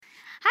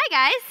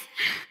guys.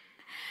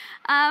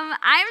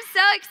 I'm so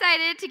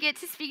excited to get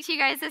to speak to you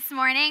guys this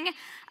morning.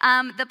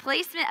 The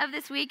placement of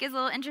this week is a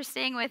little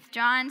interesting with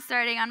John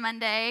starting on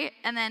Monday,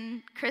 and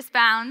then Chris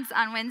Bounds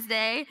on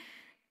Wednesday,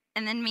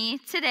 and then me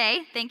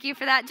today. Thank you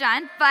for that,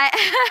 John. But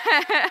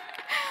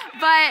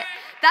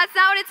that's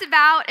not what it's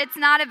about. It's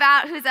not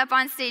about who's up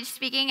on stage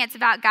speaking. It's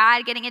about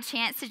God getting a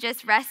chance to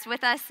just rest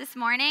with us this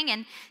morning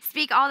and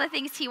speak all the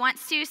things he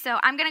wants to. So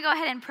I'm going to go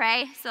ahead and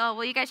pray. So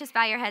will you guys just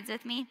bow your heads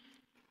with me?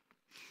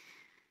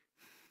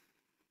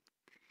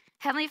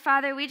 Heavenly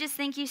Father, we just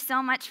thank you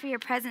so much for your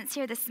presence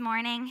here this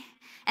morning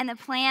and the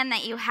plan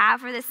that you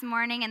have for this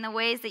morning and the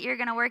ways that you're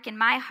going to work in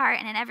my heart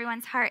and in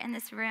everyone's heart in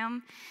this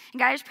room. And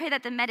God, I just pray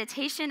that the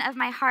meditation of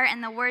my heart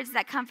and the words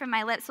that come from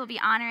my lips will be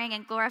honoring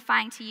and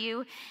glorifying to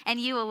you and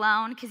you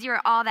alone, because you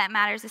are all that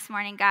matters this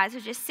morning, God.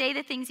 So just say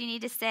the things you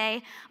need to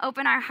say.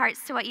 Open our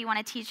hearts to what you want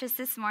to teach us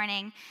this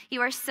morning.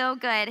 You are so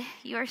good.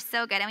 You are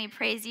so good, and we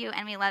praise you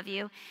and we love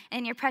you.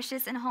 In your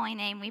precious and holy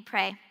name we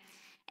pray.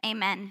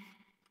 Amen.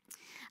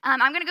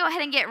 I'm going to go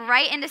ahead and get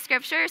right into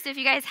Scripture. So if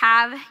you guys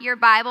have your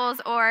Bibles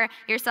or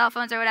your cell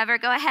phones or whatever,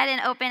 go ahead and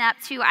open up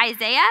to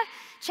Isaiah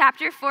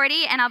chapter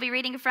 40, and I'll be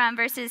reading from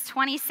verses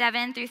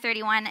 27 through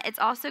 31. It's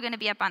also going to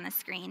be up on the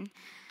screen.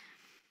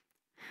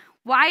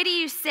 Why do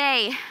you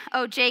say,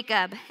 O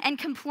Jacob, and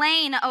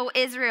complain, O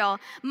Israel?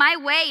 My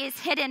way is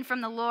hidden from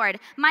the Lord.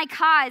 My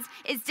cause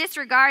is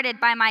disregarded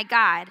by my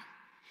God.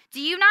 Do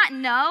you not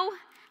know?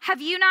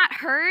 Have you not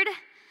heard?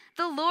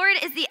 The Lord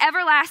is the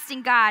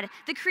everlasting God,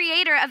 the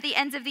creator of the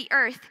ends of the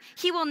earth.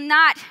 He will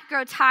not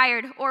grow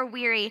tired or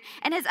weary,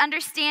 and his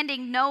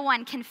understanding no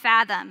one can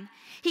fathom.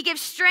 He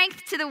gives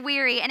strength to the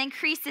weary and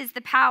increases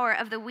the power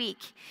of the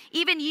weak.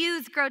 Even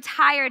youths grow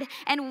tired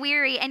and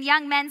weary, and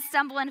young men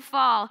stumble and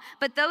fall.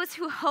 But those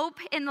who hope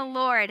in the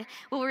Lord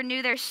will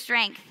renew their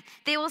strength.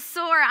 They will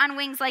soar on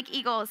wings like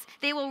eagles.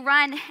 They will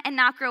run and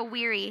not grow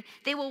weary.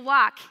 They will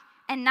walk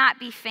and not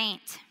be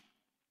faint.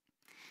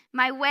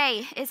 My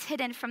way is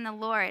hidden from the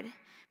Lord.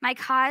 My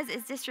cause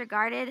is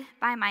disregarded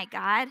by my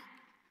God.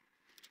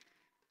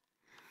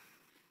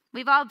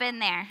 We've all been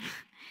there.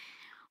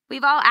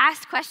 We've all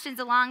asked questions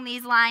along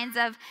these lines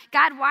of,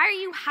 God, why are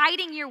you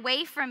hiding your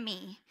way from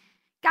me?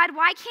 God,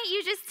 why can't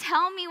you just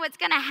tell me what's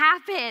going to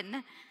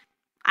happen?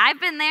 I've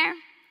been there.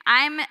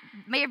 I'm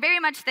very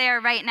much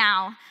there right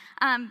now.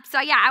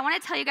 I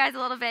want to tell you guys a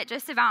little bit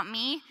just about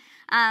me.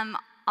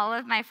 All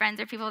of my friends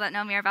or people that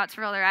know me are about to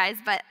roll their eyes.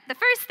 But the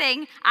first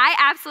thing, I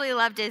absolutely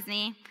love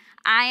Disney.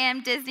 I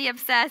am Disney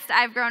obsessed.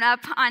 I've grown up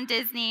on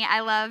Disney.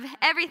 I love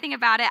everything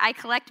about it. I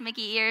collect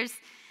Mickey ears.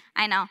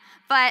 I know.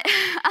 But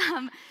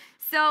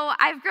so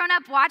I've grown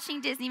up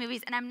watching Disney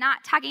movies, and I'm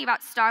not talking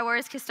about Star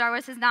Wars, because Star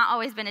Wars has not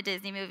always been a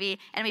Disney movie,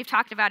 and we've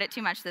talked about it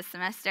too much this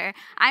semester.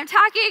 I'm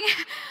talking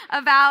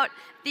about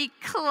the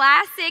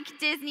classic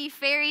Disney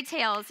fairy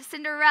tales,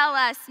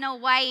 Cinderella, Snow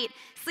White,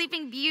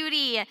 Sleeping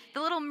Beauty, The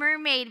Little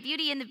Mermaid,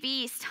 Beauty and the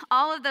Beast,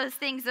 all of those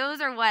things.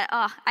 Those are what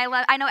I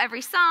love. I know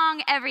every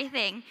song,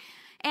 everything.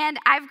 And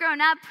I've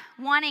grown up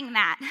wanting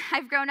that.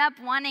 I've grown up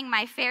wanting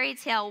my fairy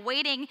tale,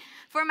 waiting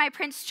for my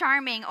Prince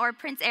Charming or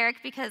Prince Eric,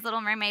 because Little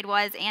Mermaid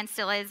was and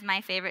still is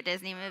my favorite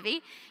Disney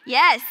movie.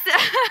 Yes.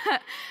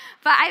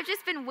 But I've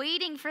just been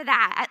waiting for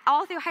that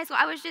all through high school.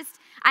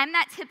 I'm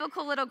that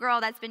typical little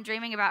girl that's been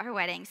dreaming about her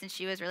wedding since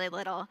she was really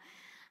little.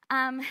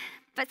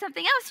 But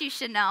something else you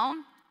should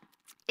know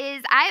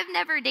is I have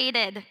never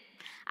dated.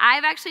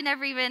 I've actually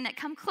never even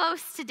come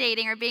close to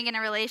dating or being in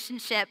a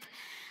relationship.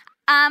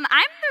 I'm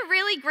the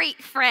really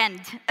great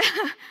friend.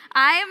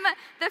 I'm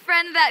the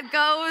friend that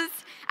goes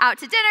out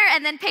to dinner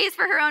and then pays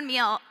for her own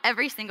meal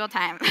every single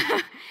time.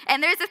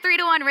 And there's a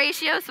 3-to-1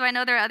 ratio, so I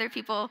know there are other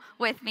people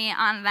with me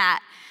on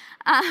that.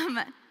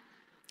 I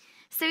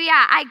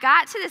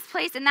got to this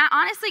place, and that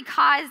honestly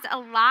caused a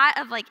lot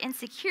of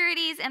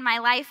insecurities in my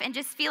life and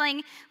just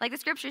feeling, like the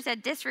scripture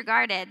said,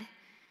 disregarded.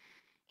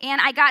 And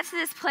I got to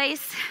this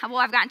place, well,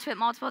 I've gotten to it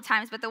multiple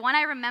times, but the one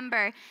I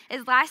remember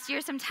is last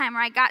year sometime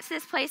where I got to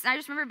this place, and I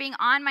just remember being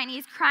on my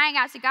knees crying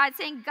out to God,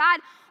 saying,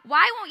 God,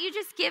 why won't you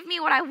just give me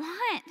what I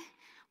want?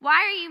 Why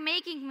are you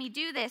making me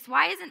do this?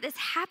 Why isn't this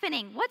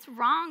happening? What's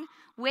wrong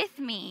with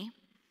me?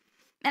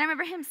 And I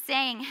remember him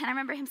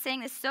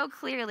saying this so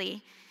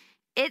clearly,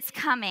 it's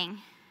coming,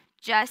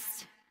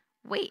 just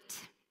wait.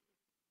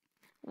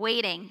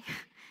 Waiting.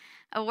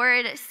 A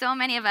word so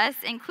many of us,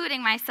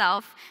 including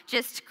myself,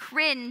 just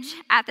cringe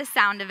at the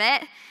sound of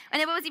it. And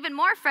what was even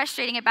more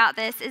frustrating about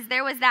this is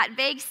there was that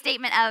vague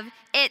statement of,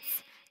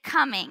 it's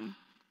coming.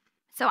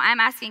 So I'm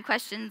asking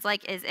questions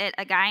like, is it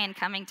a guy in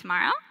Coming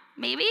tomorrow?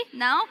 Maybe?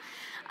 No?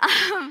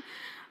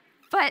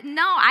 But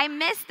no, I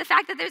missed the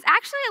fact that there's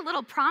actually a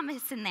little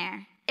promise in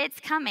there. It's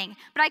coming.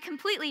 But I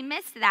completely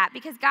missed that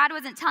because God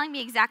wasn't telling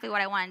me exactly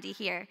what I wanted to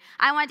hear.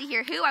 I wanted to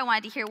hear who, I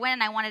wanted to hear when,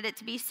 and I wanted it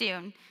to be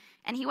soon.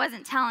 And he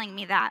wasn't telling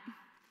me that.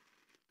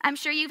 I'm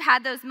sure you've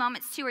had those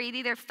moments too where you've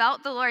either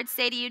felt the Lord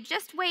say to you,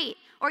 just wait,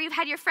 or you've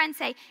had your friend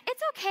say,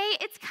 it's okay,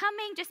 it's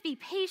coming, just be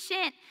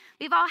patient.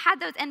 We've all had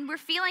those, and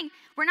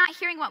we're not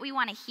hearing what we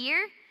want to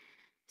hear.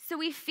 So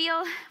we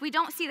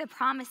don't see the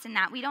promise in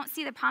that. We don't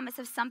see the promise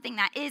of something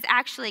that is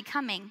actually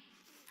coming.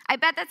 I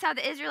bet that's how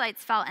the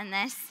Israelites felt in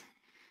this.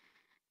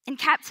 In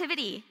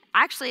captivity,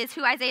 actually, is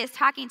who Isaiah is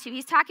talking to.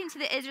 He's talking to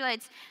the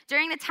Israelites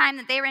during the time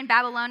that they were in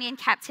Babylonian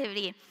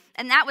captivity.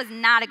 And that was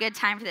not a good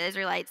time for the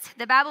Israelites.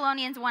 The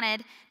Babylonians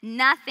wanted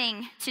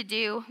nothing to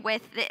do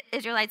with the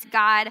Israelites'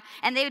 God,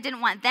 and they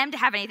didn't want them to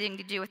have anything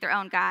to do with their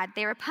own God.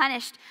 They were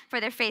punished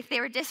for their faith. They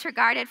were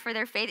disregarded for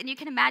their faith. And you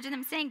can imagine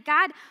them saying,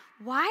 God,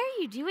 why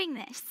are you doing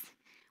this?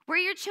 We're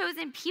your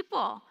chosen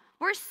people.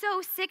 We're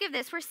so sick of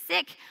this. We're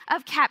sick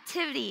of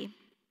captivity.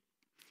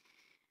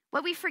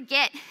 What we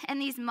forget in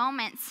these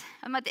moments,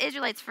 and what the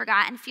Israelites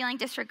forgot and feeling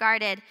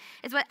disregarded,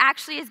 is what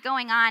actually is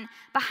going on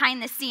behind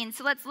the scenes.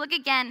 So let's look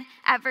again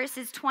at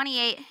verses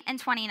 28 and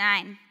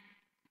 29.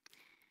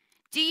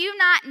 Do you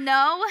not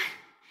know?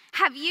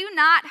 Have you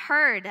not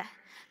heard?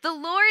 The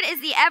Lord is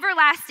the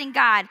everlasting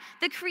God,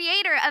 the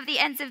creator of the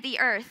ends of the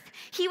earth.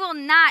 He will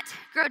not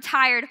grow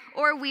tired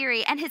or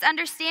weary, and his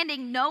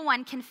understanding no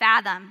one can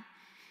fathom.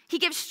 He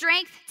gives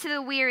strength to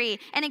the weary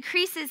and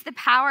increases the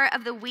power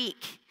of the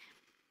weak.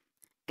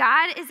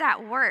 God is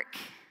at work.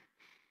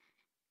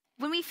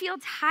 When we feel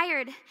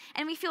tired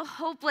and we feel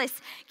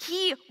hopeless,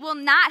 he will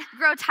not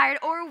grow tired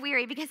or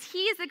weary because he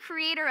is the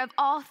creator of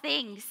all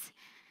things.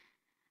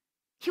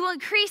 He will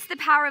increase the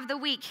power of the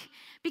weak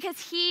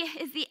because he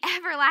is the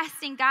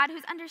everlasting God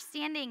whose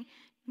understanding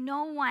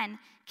no one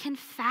can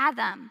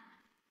fathom.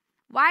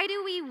 Why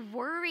do we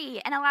worry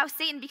and allow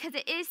Satan? Because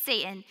it is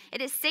Satan. It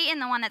is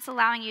Satan the one that's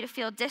allowing you to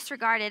feel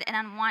disregarded and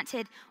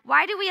unwanted.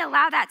 Why do we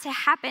allow that to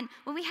happen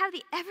when we have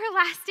the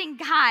everlasting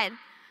God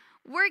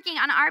working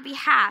on our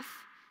behalf?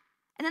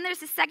 And then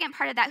there's the second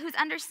part of that, whose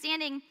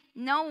understanding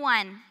no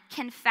one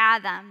can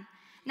fathom.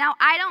 Now,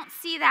 I don't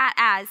see that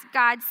as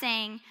God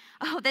saying,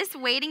 oh, this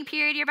waiting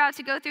period you're about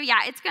to go through, yeah,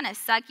 it's going to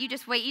suck. You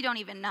just wait. You don't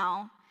even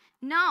know.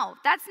 No,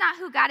 that's not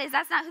who God is.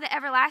 That's not who the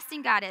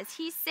everlasting God is.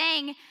 He's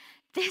saying,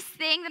 this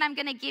thing that I'm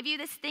going to give you,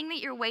 this thing that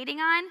you're waiting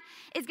on,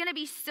 is going to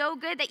be so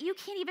good that you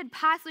can't even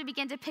possibly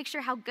begin to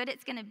picture how good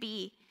it's going to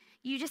be.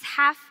 You just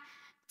have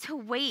to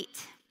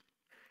wait.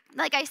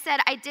 Like I said,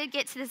 I did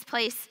get to this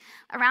place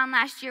around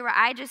last year where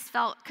I just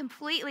felt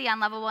completely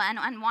unlovable and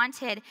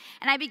unwanted.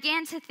 And I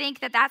began to think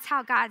that that's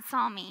how God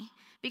saw me.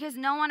 Because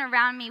no one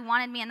around me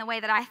wanted me in the way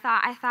that I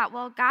thought. I thought,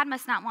 well, God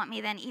must not want me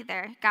then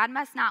either. God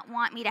must not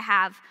want me to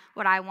have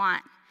what I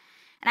want.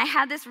 And I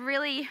had this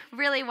really,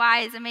 really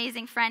wise,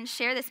 amazing friend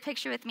share this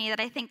picture with me that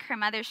I think her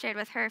mother shared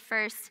with her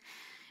first.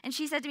 And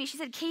she said to me,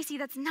 Casey,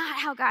 that's not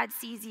how God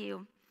sees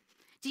you.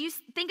 Do you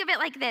think of it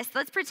like this?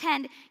 Let's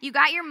pretend you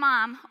got your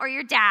mom or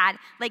your dad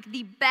like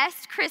the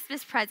best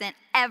Christmas present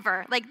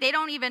ever. Like they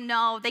don't even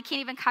know, they can't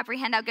even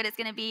comprehend how good it's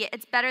gonna be.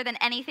 It's better than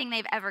anything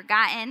they've ever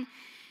gotten.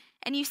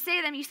 And you say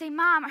to them, you say,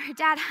 Mom or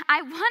Dad,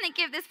 I wanna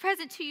give this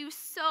present to you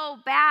so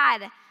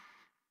bad,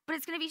 but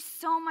it's gonna be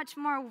so much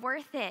more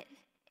worth it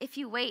if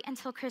you wait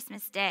until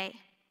Christmas Day.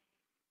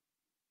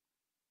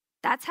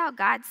 That's how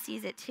God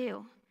sees it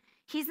too.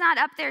 He's not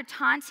up there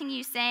taunting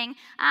you saying,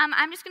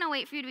 I'm just going to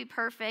wait for you to be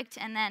perfect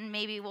and then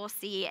maybe we'll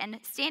see. And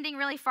standing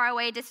really far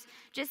away, just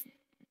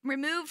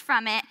removed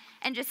from it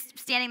and just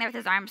standing there with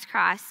his arms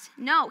crossed.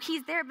 No,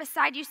 he's there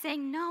beside you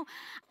saying, no,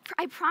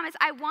 I promise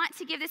I want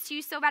to give this to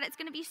you so bad. It's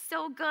going to be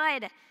so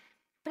good.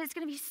 But it's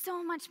going to be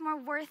so much more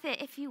worth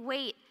it if you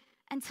wait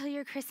until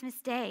your Christmas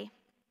Day.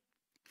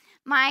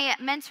 My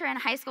mentor in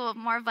high school,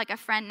 more of like a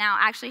friend now,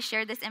 actually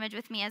shared this image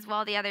with me as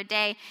well the other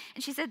day.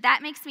 And she said,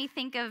 that makes me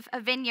think of a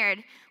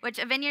vineyard, which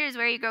a vineyard is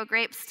where you grow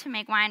grapes to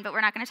make wine, but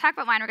we're not going to talk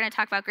about wine. We're going to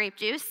talk about grape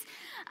juice.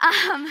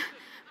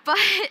 But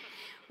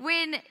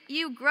when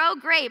you grow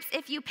grapes,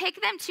 if you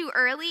pick them too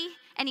early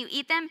and you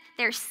eat them,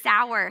 they're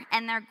sour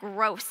and they're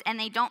gross and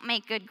they don't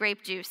make good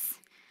grape juice.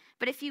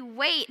 But if you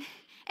wait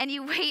and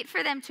you wait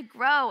for them to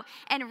grow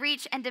and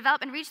reach and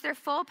develop and reach their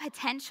full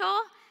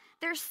potential,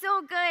 they're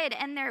so good,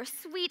 and they're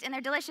sweet, and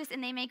they're delicious,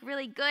 and they make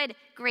really good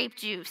grape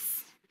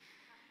juice.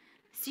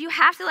 So you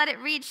have to let it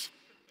reach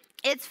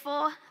its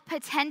full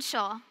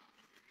potential.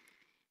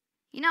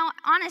 You know,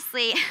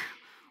 honestly,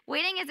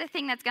 waiting is a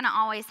thing that's going to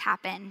always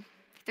happen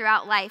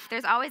throughout life.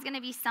 There's always going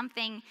to be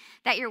something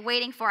that you're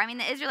waiting for. I mean,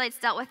 the Israelites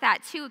dealt with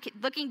that too.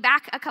 Looking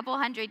back a couple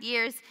hundred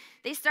years,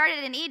 they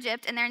started in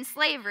Egypt, and they're in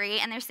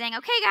slavery, and they're saying,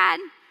 okay, God,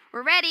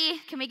 we're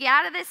ready. Can we get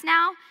out of this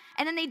now?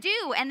 And then they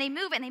do, and they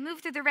move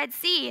through the Red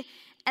Sea.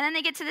 And then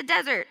they get to the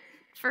desert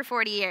for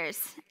 40 years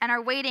and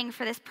are waiting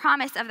for this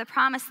promise of the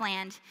promised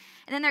land.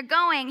 And then they're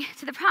going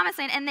to the promised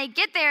land and they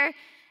get there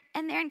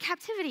and they're in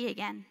captivity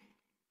again.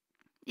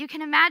 You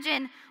can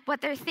imagine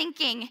what they're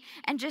thinking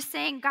and just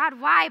saying, God,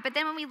 why? But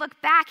then when we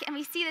look back and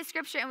we see the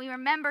scripture and we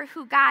remember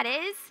who God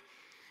is,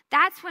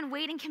 that's when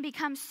waiting can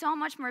become so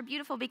much more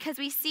beautiful because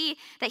we see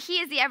that he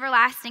is the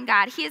everlasting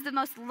God. He is the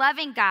most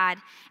loving God,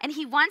 and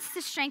he wants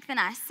to strengthen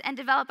us and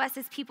develop us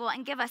as people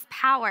and give us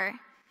power.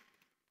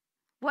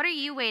 What are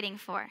you waiting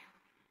for?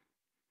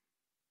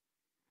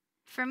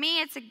 For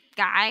me, it's a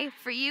guy.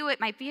 For you, it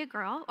might be a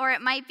girl, or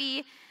it might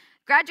be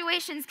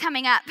graduation's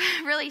coming up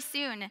really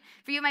soon.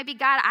 For you, it might be,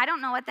 God, I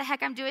don't know what the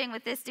heck I'm doing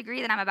with this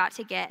degree that I'm about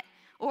to get.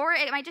 Or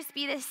it might just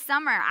be this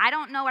summer. I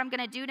don't know what I'm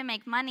going to do to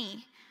make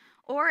money.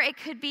 Or it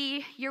could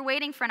be you're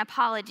waiting for an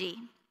apology.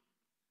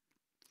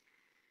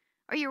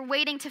 Or you're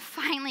waiting to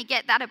finally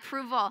get that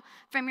approval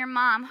from your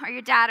mom or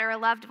your dad or a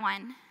loved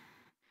one.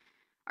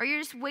 Or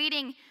you're just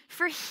waiting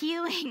for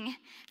healing,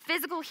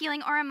 physical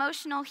healing or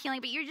emotional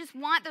healing, but you just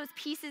want those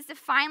pieces to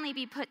finally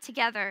be put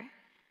together.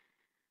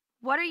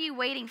 What are you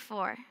waiting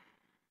for?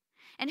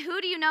 And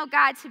who do you know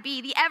God to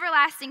be? The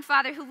everlasting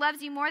Father who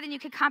loves you more than you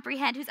could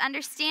comprehend, whose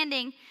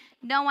understanding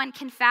no one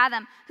can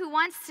fathom, who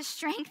wants to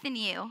strengthen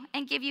you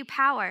and give you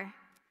power.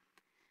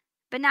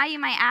 But now you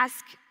might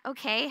ask,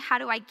 okay, how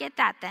do I get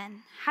that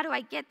then? How do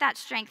I get that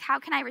strength? How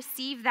can I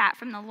receive that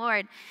from the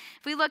Lord?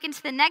 If we look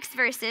into the next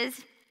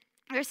verses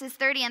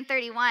 30 and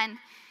 31,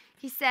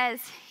 he says,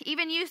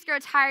 even youths grow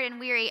tired and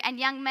weary, and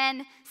young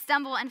men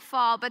stumble and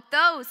fall, but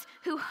those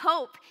who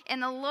hope in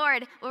the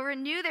Lord will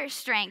renew their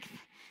strength.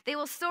 They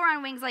will soar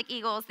on wings like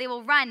eagles. They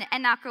will run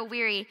and not grow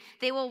weary.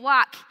 They will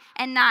walk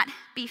and not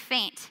be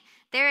faint.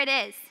 There it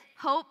is,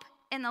 hope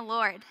in the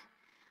Lord.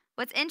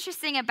 What's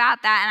interesting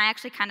about that, and I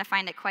actually kind of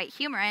find it quite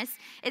humorous,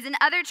 is in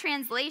other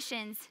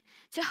translations,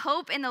 to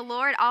hope in the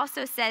Lord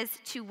also says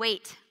to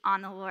wait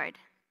on the Lord.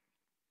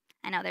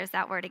 I know there's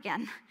that word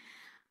again.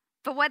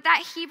 But what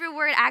that Hebrew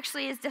word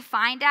actually is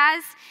defined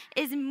as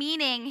is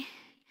meaning,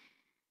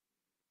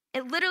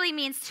 it literally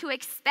means to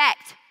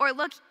expect or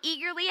look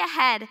eagerly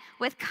ahead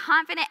with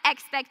confident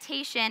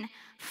expectation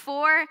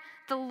for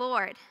the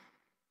Lord.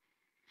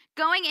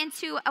 Going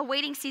into a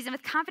waiting season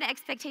with confident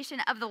expectation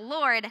of the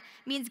Lord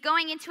means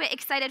going into it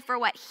excited for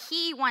what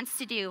He wants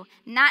to do,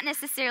 not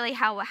necessarily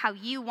how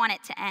you want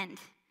it to end.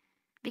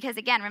 Because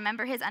again,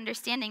 remember His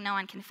understanding no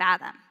one can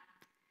fathom.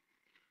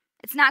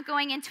 It's not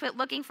going into it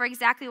looking for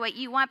exactly what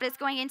you want, but it's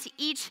going into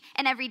each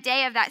and every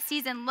day of that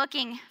season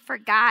looking for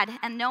God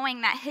and knowing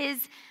that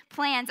His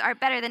plans are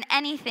better than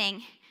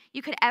anything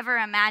you could ever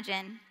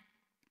imagine.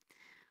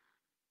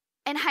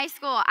 In high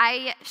school,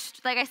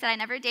 like I said, I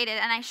never dated,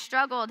 and I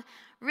struggled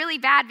really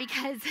bad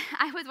because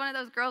I was one of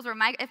those girls where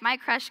if my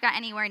crush got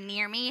anywhere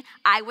near me,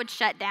 I would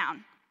shut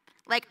down.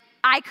 Like,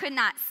 I could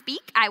not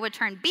speak. I would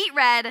turn beet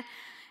red.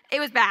 It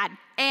was bad.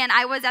 And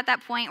I was at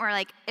that point where,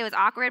 like, it was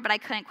awkward, but I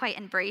couldn't quite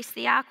embrace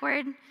the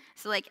awkward.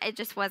 So, like, it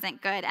just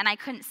wasn't good. And I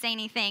couldn't say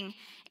anything.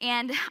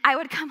 And I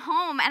would come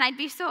home, and I'd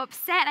be so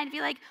upset. And I'd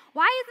be like,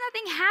 why is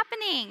nothing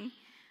happening?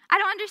 I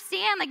don't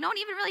understand. Like, no one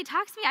even really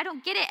talks to me. I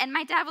don't get it. And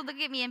my dad would look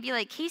at me and be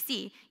like,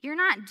 Casey, you're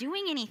not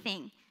doing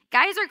anything.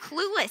 Guys are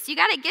clueless. You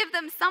got to give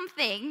them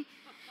something.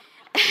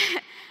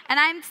 And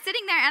I'm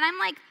sitting there, and I'm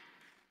like,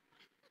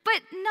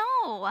 but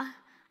no,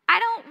 I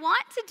don't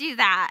want to do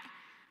that.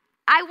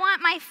 I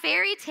want my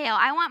fairy tale.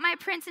 I want my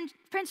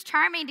Prince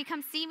Charming to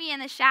come see me in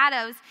the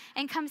shadows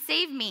and come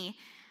save me.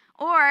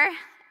 Or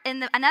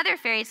in another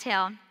fairy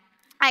tale,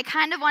 I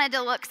kind of wanted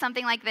to look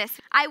something like this.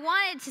 I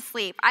wanted to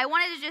sleep. I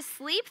wanted to just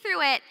sleep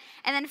through it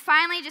and then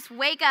finally just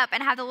wake up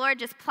and have the Lord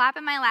just plop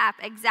in my lap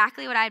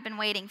exactly what I'd been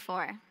waiting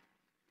for.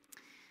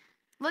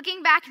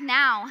 Looking back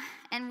now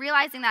and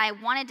realizing that I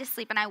wanted to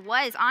sleep and I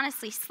was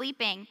honestly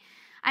sleeping,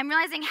 I'm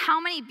realizing how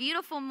many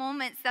beautiful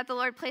moments that the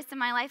Lord placed in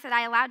my life that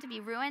I allowed to be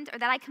ruined or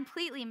that I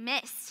completely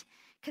missed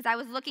because I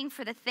was looking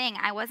for the thing.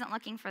 I wasn't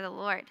looking for the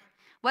Lord.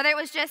 Whether it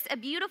was just a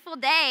beautiful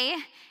day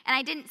and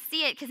I didn't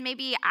see it because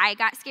maybe I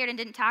got scared and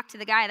didn't talk to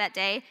the guy that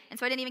day, and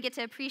so I didn't even get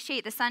to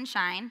appreciate the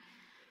sunshine.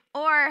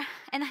 Or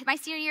in my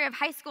senior year of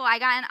high school, I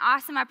got an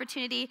awesome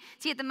opportunity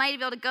to get the money to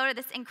be able to go to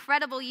this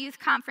incredible youth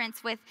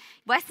conference with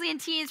Wesleyan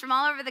teens from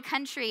all over the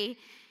country.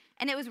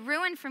 And it was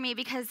ruined for me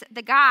because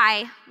the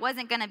guy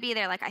wasn't going to be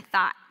there like I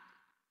thought.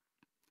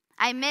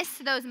 I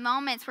missed those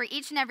moments where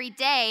each and every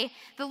day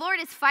the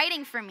Lord is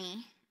fighting for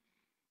me.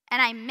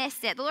 And I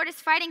missed it. The Lord is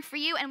fighting for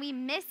you, and we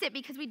miss it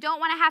because we don't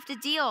want to have to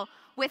deal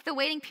with the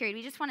waiting period.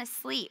 We just want to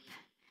sleep.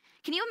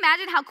 Can you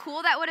imagine how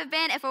cool that would have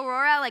been if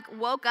Aurora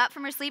woke up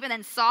from her sleep and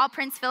then saw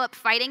Prince Philip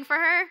fighting for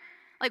her?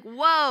 Like,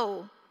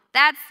 whoa,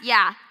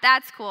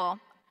 that's cool.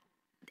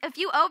 If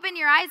you open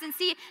your eyes and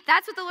see,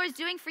 that's what the Lord's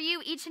doing for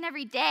you each and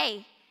every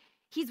day.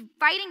 He's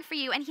fighting for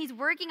you, and He's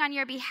working on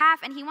your behalf,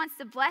 and He wants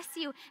to bless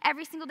you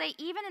every single day,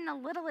 even in the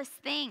littlest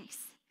things.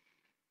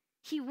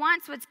 He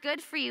wants what's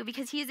good for you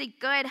because He is a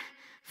good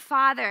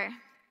Father.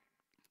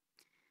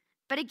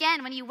 But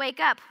again, when you wake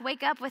up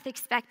with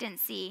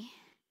expectancy.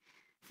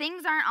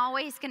 Things aren't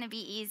always going to be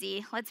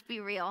easy, let's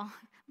be real,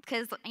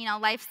 because,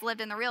 life's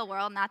lived in the real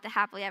world, not the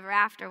happily ever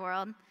after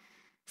world.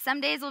 Some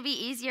days will be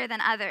easier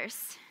than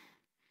others.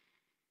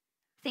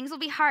 Things will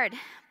be hard,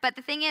 but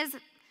the thing is,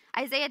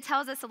 Isaiah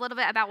tells us a little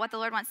bit about what the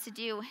Lord wants to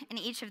do in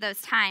each of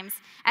those times.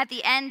 At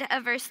the end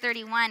of verse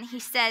 31, he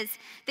says,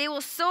 they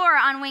will soar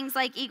on wings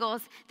like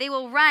eagles. They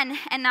will run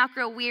and not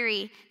grow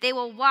weary. They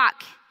will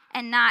walk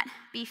and not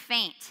be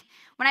faint.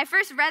 When I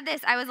first read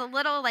this, I was a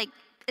little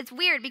it's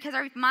weird because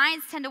our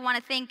minds tend to want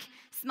to think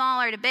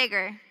smaller to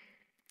bigger.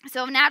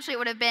 So naturally it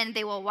would have been,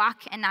 they will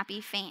walk and not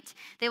be faint.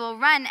 They will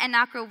run and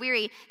not grow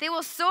weary. They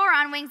will soar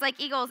on wings like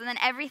eagles, and then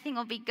everything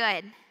will be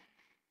good.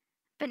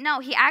 But no,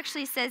 he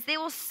actually says, they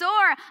will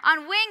soar on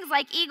wings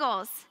like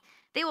eagles.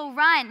 They will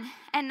run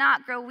and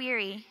not grow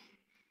weary.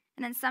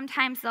 And then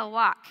sometimes they'll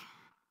walk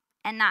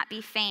and not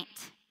be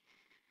faint.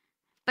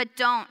 But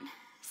don't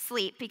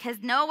sleep, because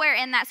nowhere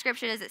in that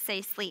scripture does it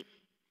say sleep.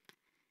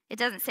 It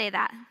doesn't say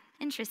that.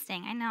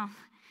 Interesting, I know.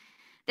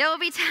 There will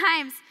be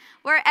times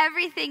where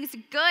everything's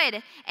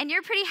good and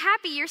you're pretty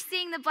happy. You're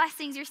seeing the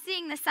blessings, you're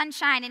seeing the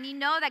sunshine, and you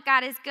know that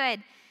God is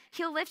good.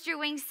 He'll lift your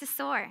wings to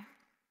soar.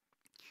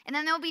 And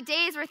then there'll be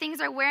days where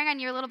things are wearing on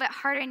you a little bit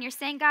harder and you're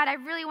saying, God, I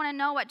really want to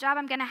know what job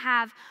I'm going to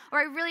have, or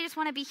I really just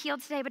want to be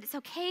healed today, but it's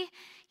okay.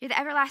 You're the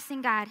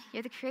everlasting God.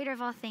 You're the creator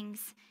of all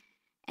things,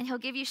 and he'll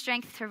give you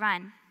strength to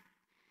run.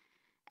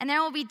 And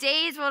there will be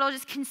days where it'll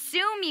just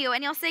consume you,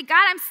 and you'll say,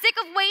 God, I'm sick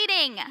of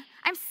waiting.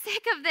 I'm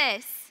sick of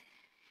this.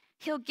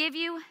 He'll give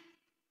you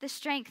the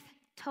strength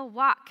to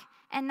walk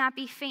and not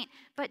be faint,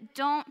 but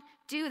don't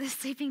do the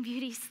Sleeping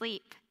Beauty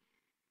sleep.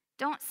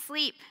 Don't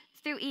sleep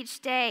through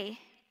each day.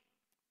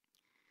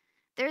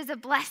 There's a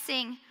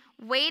blessing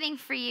waiting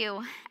for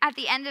you at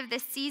the end of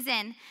this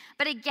season.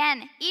 But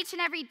again, each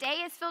and every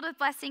day is filled with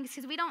blessings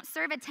because we don't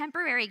serve a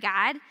temporary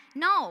God.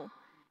 No,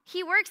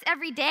 he works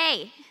every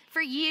day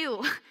for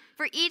you,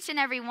 for each and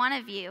every one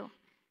of you.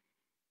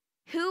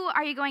 Who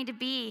are you going to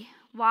be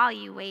while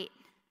you wait?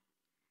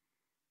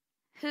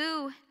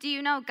 Who do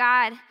you know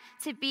God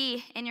to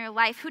be in your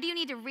life? Who do you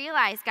need to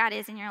realize God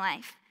is in your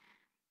life?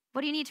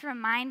 What do you need to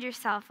remind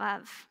yourself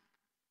of?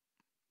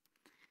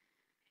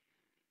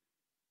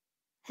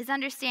 His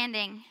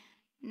understanding,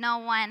 no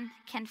one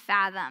can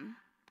fathom.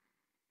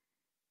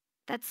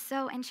 That's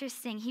so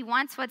interesting. He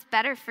wants what's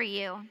better for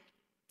you.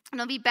 And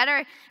it'll be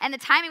better, and the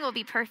timing will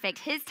be perfect.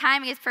 His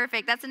timing is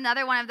perfect. That's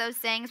another one of those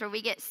sayings where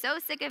we get so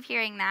sick of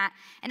hearing that,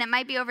 and it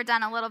might be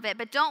overdone a little bit,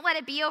 but don't let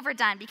it be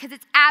overdone because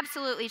it's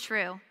absolutely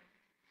true.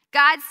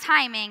 God's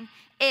timing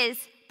is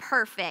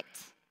perfect.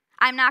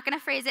 I'm not going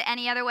to phrase it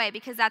any other way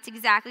because that's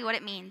exactly what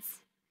it means.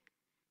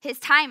 His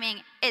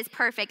timing is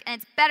perfect,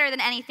 and it's better than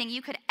anything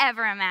you could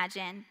ever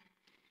imagine.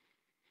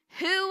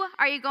 Who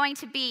are you going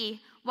to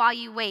be while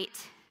you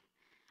wait?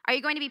 Are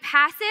you going to be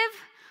passive,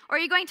 or are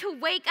you going to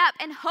wake up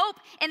and hope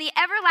in the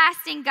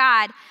everlasting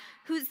God,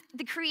 who's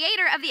the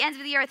creator of the ends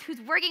of the earth, who's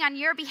working on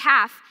your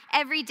behalf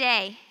every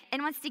day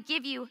and wants to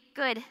give you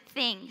good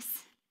things?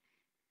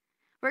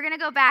 We're going to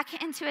go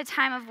back into a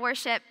time of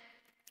worship.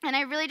 And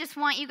I really just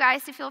want you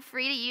guys to feel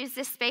free to use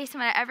this space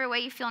in whatever way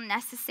you feel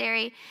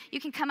necessary. You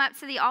can come up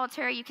to the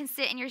altar. You can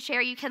sit in your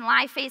chair. You can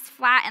lie face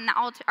flat in the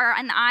altar or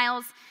in the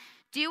aisles.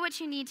 Do what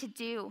you need to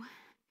do.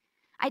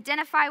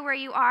 Identify where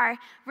you are.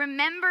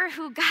 Remember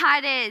who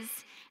God is,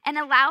 and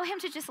allow him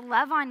to just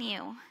love on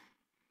you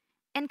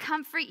and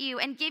comfort you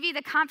and give you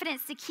the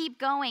confidence to keep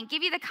going.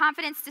 Give you the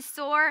confidence to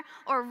soar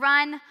or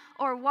run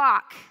or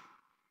walk.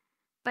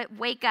 But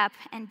wake up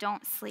and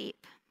don't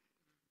sleep.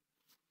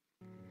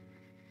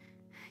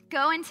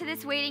 Go into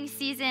this waiting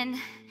season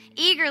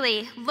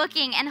eagerly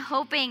looking and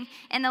hoping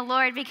in the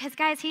Lord, because,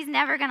 guys, he's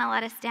never going to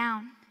let us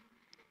down.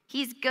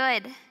 He's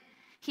good.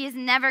 He is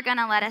never going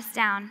to let us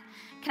down.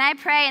 Can I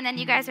pray, and then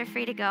you guys are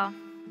free to go?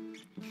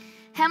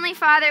 Heavenly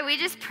Father, we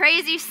just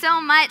praise you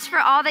so much for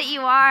all that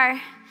you are.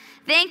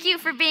 Thank you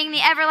for being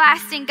the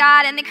everlasting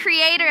God and the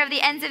creator of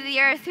the ends of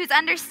the earth, whose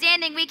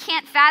understanding we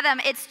can't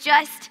fathom. It's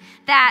just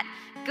that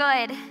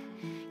good.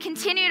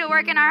 Continue to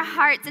work in our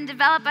hearts and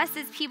develop us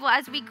as people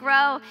as we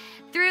grow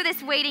through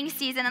this waiting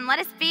season, and let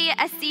us be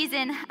a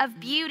season of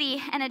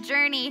beauty and a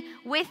journey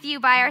with you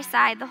by our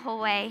side the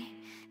whole way.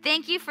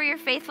 Thank you for your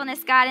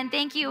faithfulness, God, and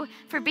thank you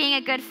for being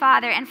a good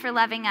Father and for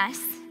loving us.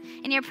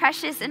 In your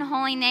precious and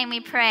holy name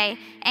we pray.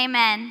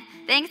 Amen.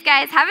 Thanks,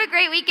 guys. Have a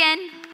great weekend.